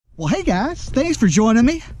Well, hey guys, thanks for joining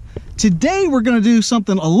me. Today we're going to do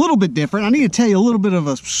something a little bit different. I need to tell you a little bit of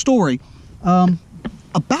a story. About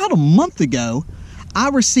a month ago, I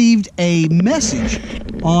received a message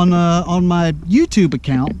on my YouTube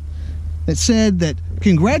account that said that,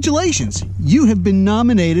 congratulations, you have been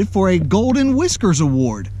nominated for a Golden Whiskers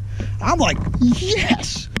Award. I'm like,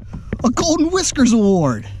 yes, a Golden Whiskers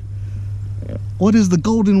Award. What is the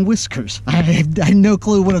Golden Whiskers? I have no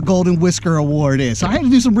clue what a Golden Whisker Award is. So I had to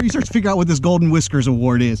do some research to figure out what this Golden Whiskers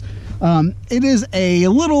Award is. It is a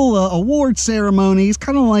little award ceremony. It's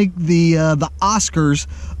kind of like the Oscars,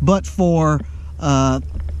 but for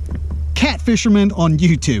cat fishermen on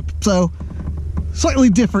YouTube. So slightly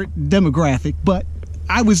different demographic, but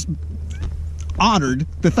I was honored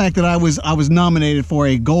the fact that I was nominated for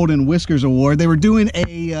a Golden Whiskers Award. They were doing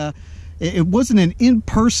it wasn't an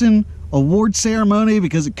in-person award ceremony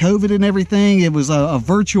because of COVID and everything. It was a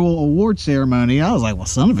virtual award ceremony. I was like, well,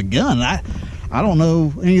 son of a gun, I don't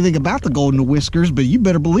know anything about the Golden Whiskers, but you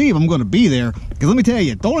better believe I'm going to be there. Because let me tell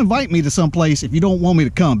you, don't invite me to some place if you don't want me to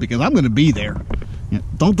come, because I'm going to be there.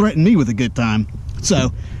 Don't threaten me with a good time.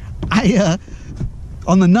 So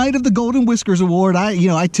on the night of the Golden Whiskers Award,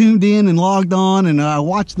 I tuned in and logged on and I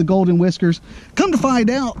watched the Golden Whiskers. Come to find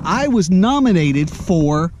out, I was nominated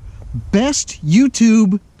for Best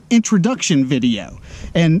YouTube Introduction Video,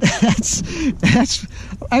 and that's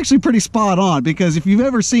actually pretty spot on, because if you've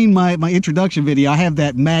ever seen my introduction video, I have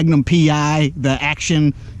that Magnum PI, the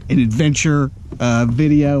action and adventure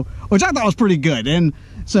video, which I thought was pretty good. And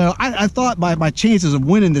so I thought my chances of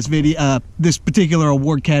winning this video, this particular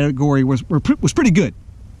award category was pretty good.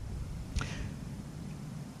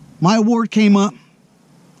 My award came up,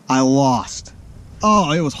 I lost.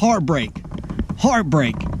 Oh, it was heartbreak.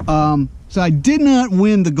 So I did not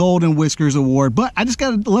win the Golden Whiskers Award, but I just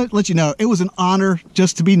got to let you know, it was an honor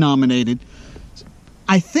just to be nominated.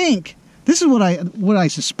 I think this is what I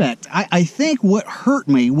suspect. I think what hurt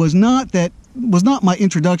me was not my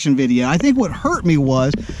introduction video. I think what hurt me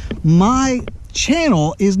was my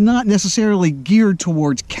channel is not necessarily geared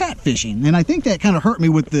towards catfishing, and I think that kind of hurt me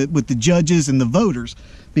with the judges and the voters,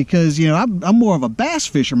 because I'm more of a bass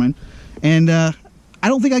fisherman, and I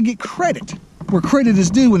don't think I get credit where credit is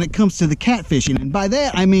due when it comes to the catfishing. And by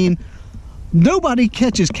that I mean nobody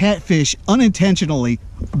catches catfish unintentionally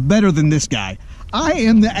better than this guy. I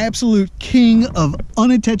am the absolute king of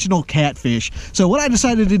unintentional catfish. So what I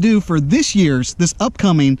decided to do for this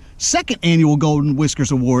upcoming second annual Golden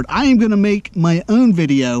Whiskers Award, I am going to make my own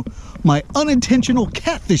video, my unintentional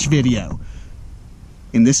catfish video.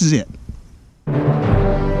 And this is it.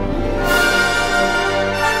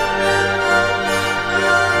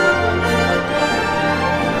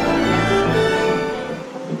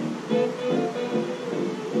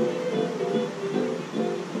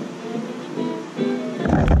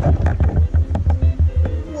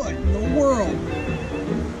 What in the world?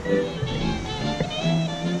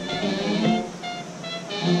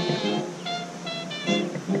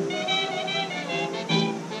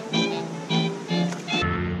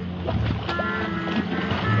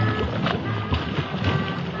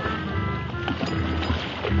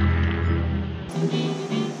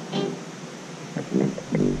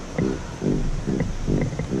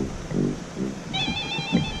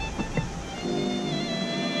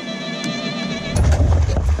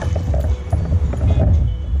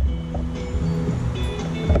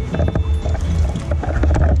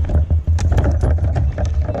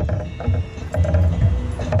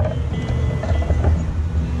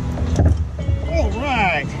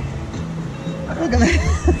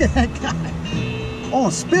 Look at that guy. On a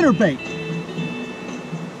spinnerbait.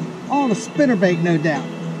 On a spinnerbait, no doubt.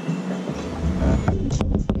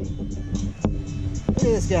 Look at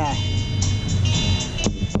this guy.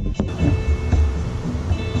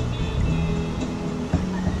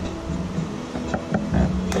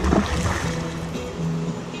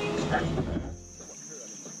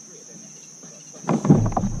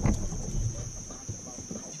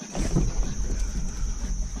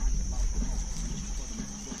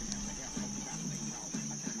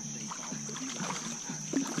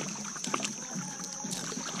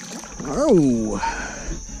 Oh,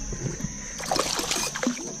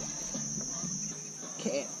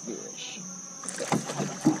 catfish.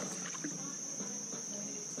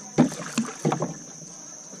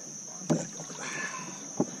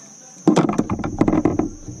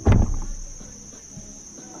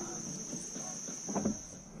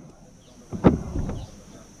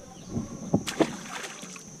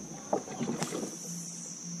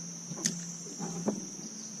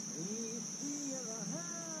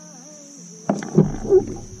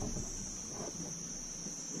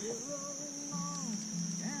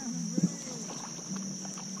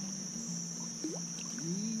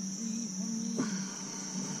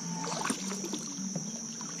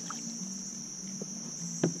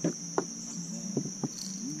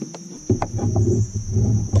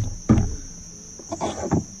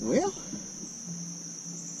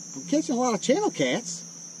 catching a lot of channel cats.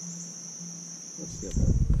 Let's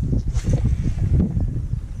see.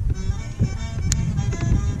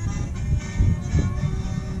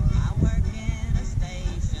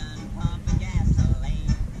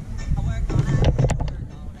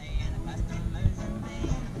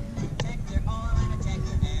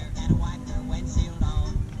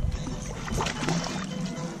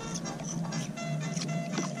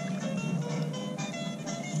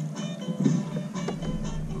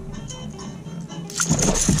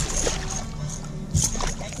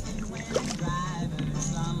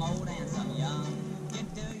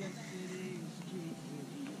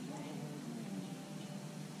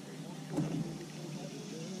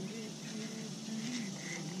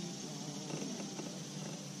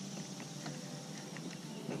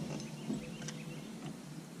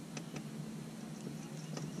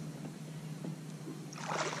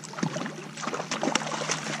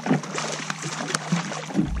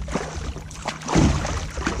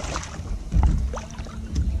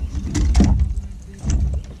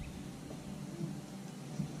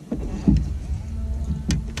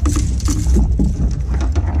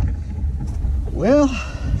 Well,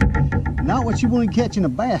 not what you want to catch in a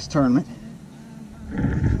bass tournament.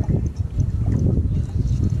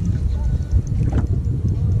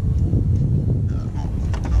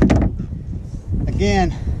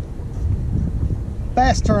 Again,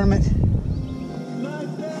 bass tournament.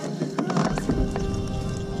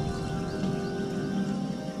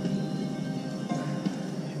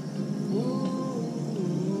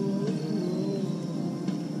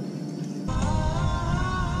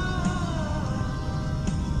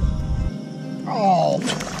 Oh.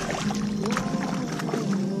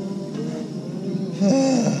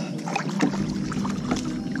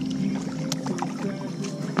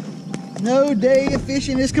 No day of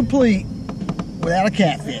fishing is complete without a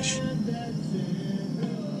catfish. I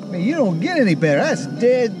mean, you don't get any better. That's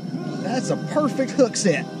dead. That's a perfect hook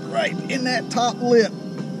set right in that top lip.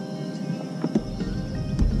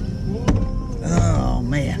 Oh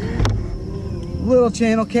man. Little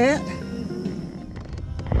channel cat.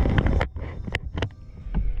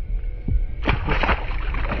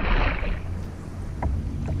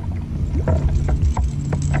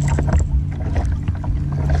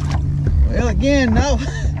 Well, again, no.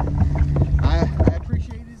 I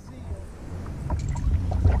appreciate his zeal.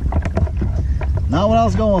 Not what I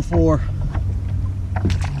was going for.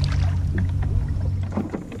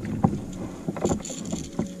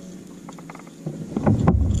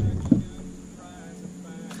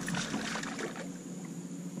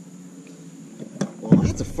 Well,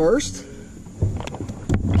 that's a first.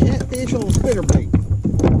 Catfish on a spinnerbait.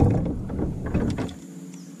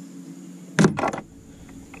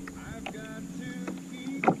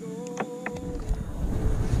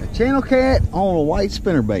 Channel cat on a white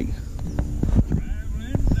spinnerbait.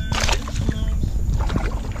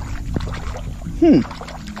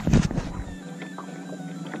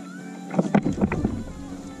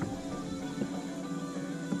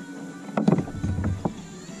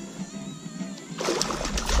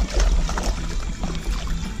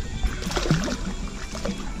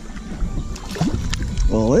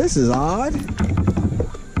 Well, this is odd.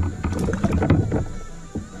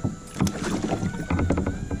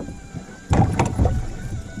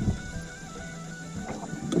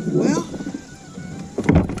 Well,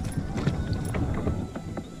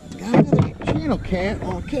 got another channel cat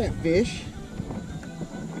on a catfish.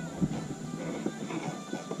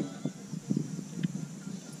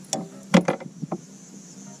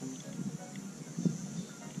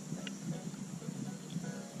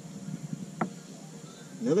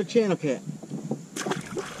 Another channel cat.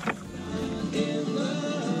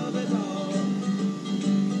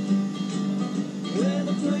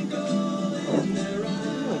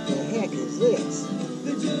 What the heck is this?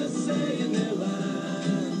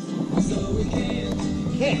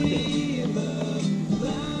 Catfish.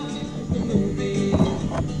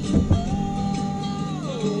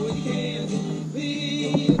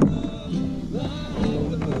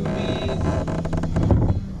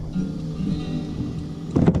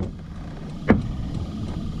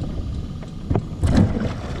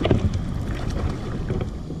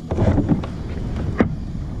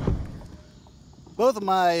 Both of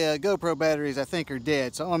my GoPro batteries, I think, are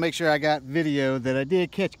dead, so I want to make sure I got video that I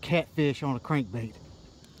did catch catfish on a crankbait.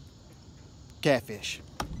 Catfish.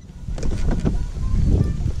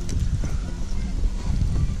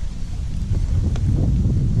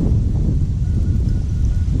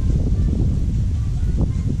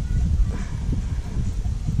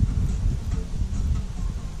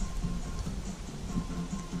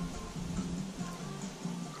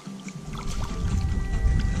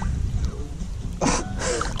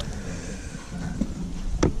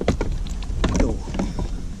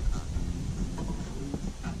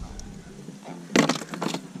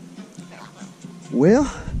 Well,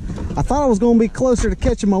 I thought I was going to be closer to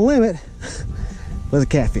catching my limit. Was a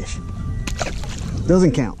catfish.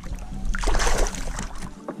 Doesn't count.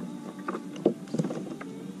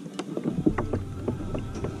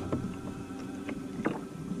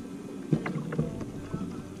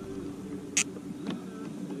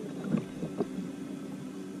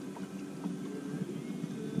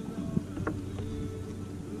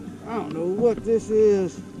 I don't know what this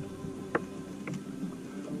is.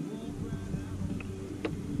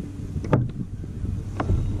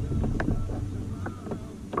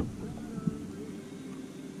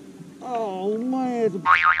 Oh man, it's a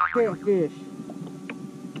catfish.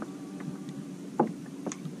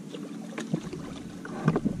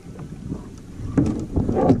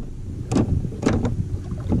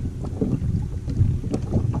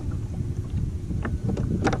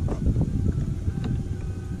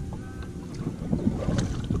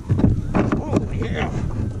 Oh yeah.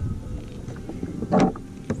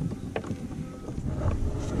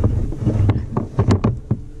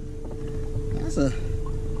 That's a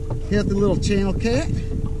healthy little channel cat.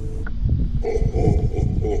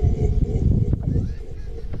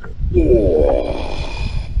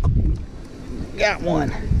 Got one.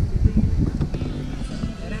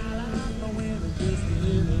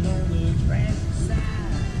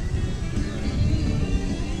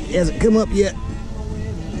 He hasn't come up yet.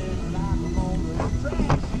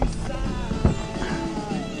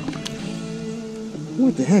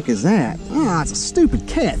 What the heck is that? Ah, it's a stupid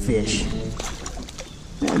catfish.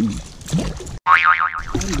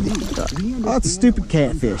 Oh, it's a stupid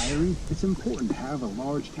catfish. It's important to have a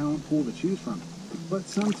large talent pool to choose from, but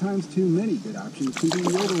sometimes too many good options can be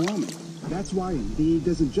overwhelming. That's why Indeed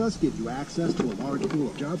doesn't just give you access to a large pool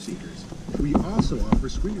of job seekers. We also offer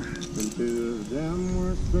screeners. Into them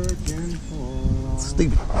we're searching for.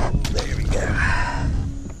 Stupid. There we go.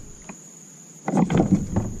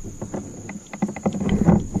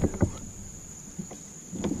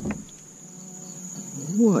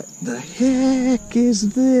 What the heck is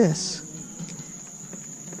this?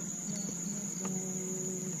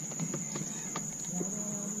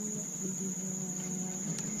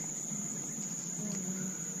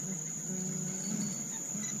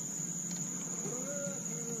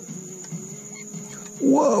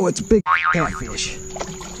 Whoa, it's a big catfish.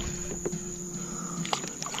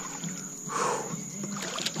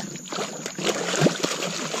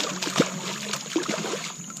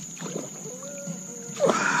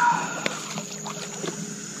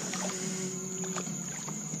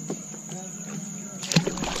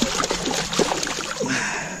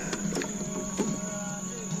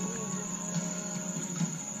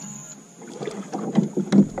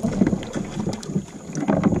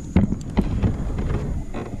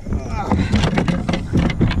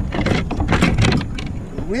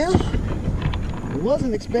 Well, I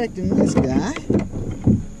wasn't expecting this guy. There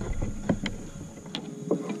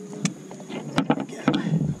we go.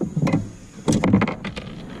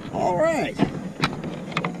 All right.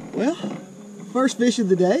 Well, first fish of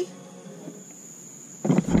the day.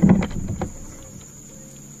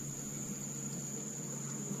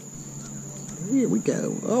 Here we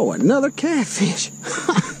go. Oh, another catfish.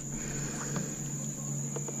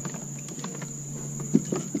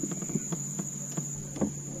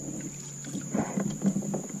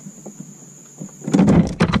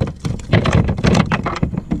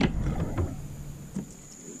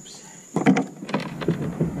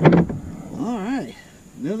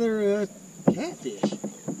 Another catfish.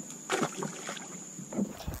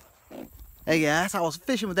 Hey guys, I was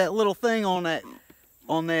fishing with that little thing on that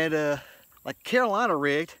like Carolina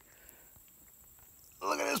rigged.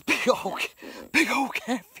 Look at this big old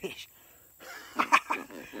catfish.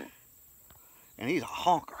 And he's a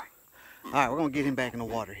honker. All right, we're gonna get him back in the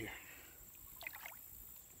water here.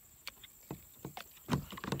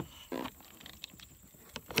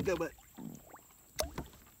 Let's go, bud.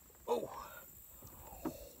 Oh.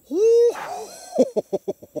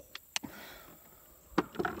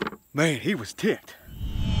 Man, he was ticked.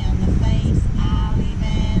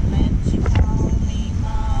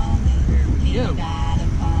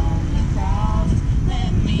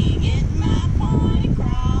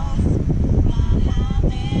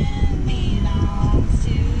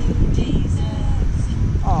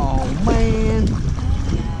 Oh man.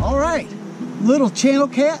 All right, little channel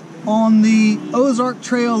cat on the Ozark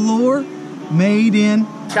Trail lure, made in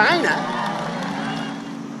China.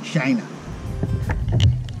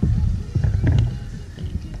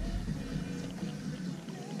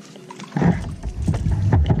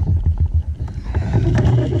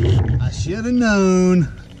 I should have known.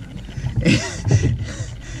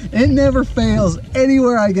 It never fails.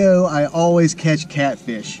 Anywhere I go, I always catch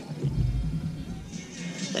catfish.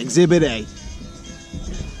 Exhibit A.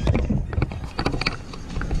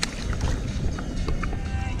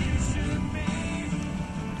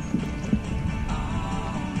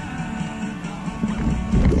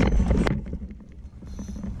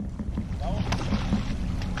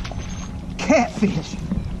 Catfish.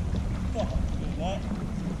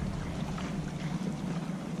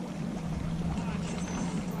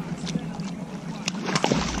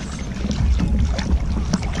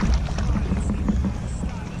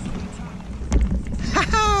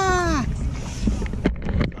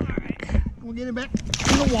 We'll get it back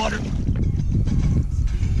in the water.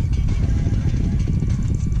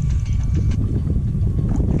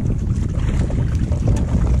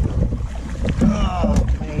 Oh,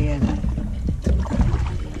 man.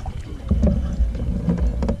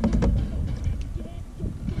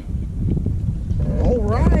 All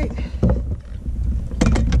right.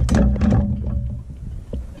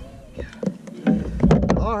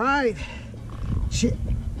 All right.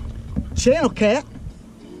 Channel cat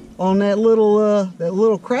on that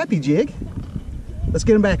little crappie jig. Let's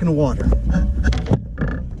get him back in the water.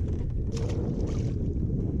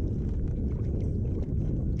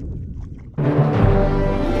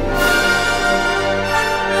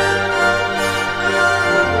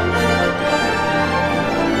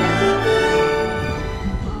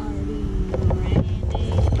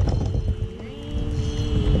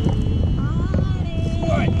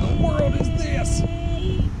 What in the world is this?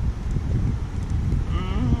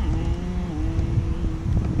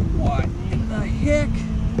 What in the heck?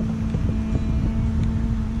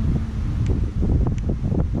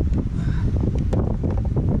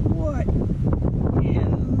 What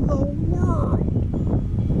in the world?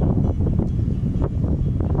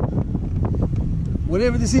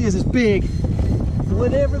 Whatever this is, it's big.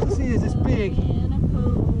 Whatever this is, it's big.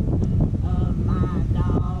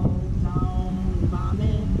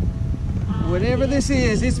 Whatever this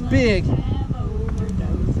is, it's big.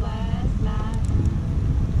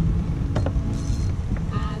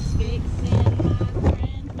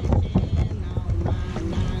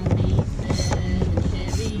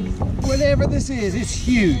 Whatever this is, it's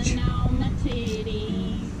huge.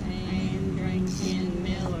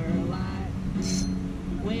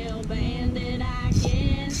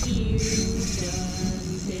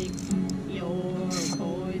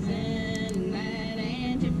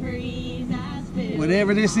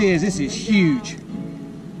 Whatever this is huge.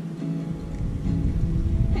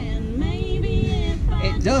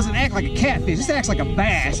 It doesn't act like a catfish, this acts like a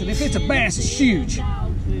bass, and if it's a bass, it's huge.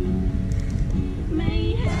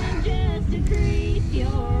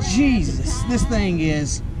 Jesus, this thing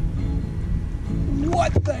is...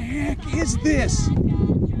 What the heck is this?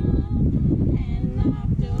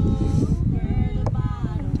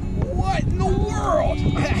 What in the world?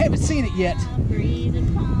 I haven't seen it yet.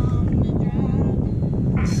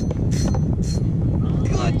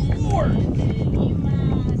 Good Lord!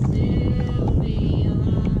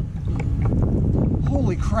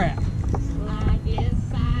 Holy crap.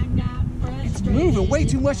 It's moving way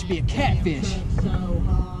too much to be a catfish.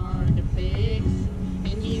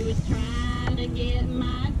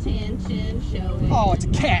 Oh, it's a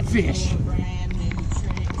catfish.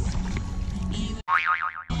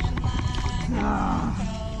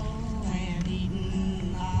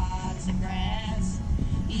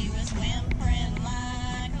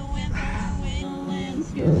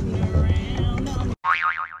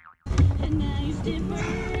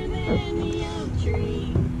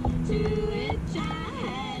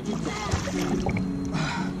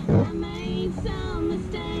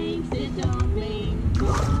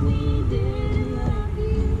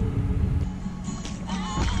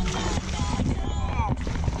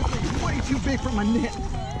 Way too big for my net.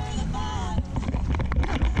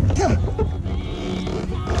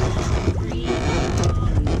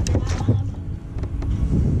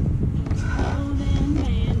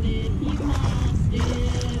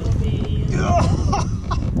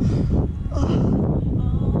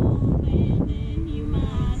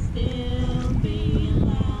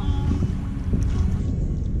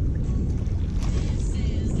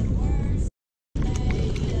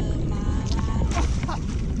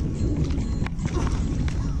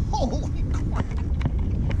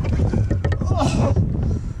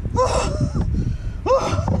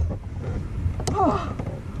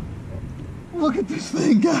 Look at this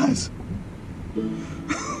thing, guys.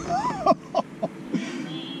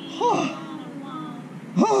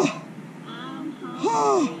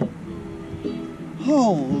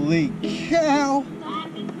 Holy cow.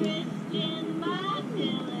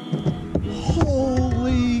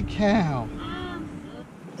 Holy cow. cow.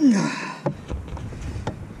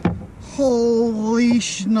 Holy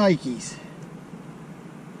shnikes.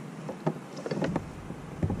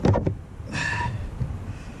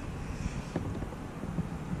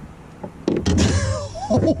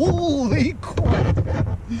 Holy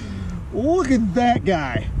crap. Look at that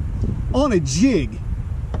guy on a jig.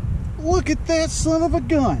 Look at that son of a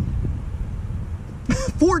gun.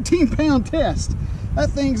 14-pound test.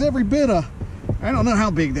 That thing's every bit of, I don't know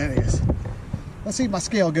how big that is. Let's see if my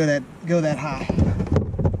scale go that high.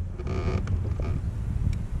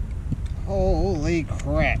 Holy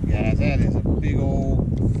crap, guys, that is a big old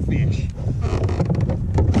fish.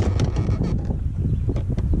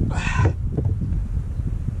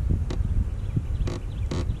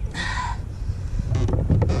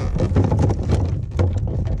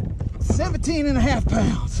 $17.5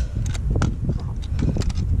 pounds.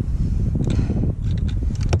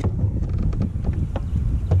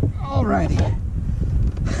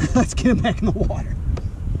 Alrighty, let's get him back in the water.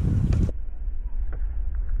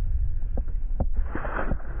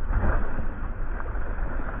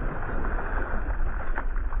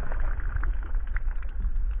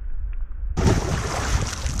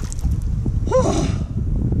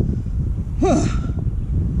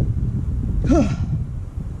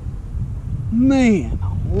 Man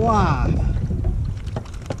alive.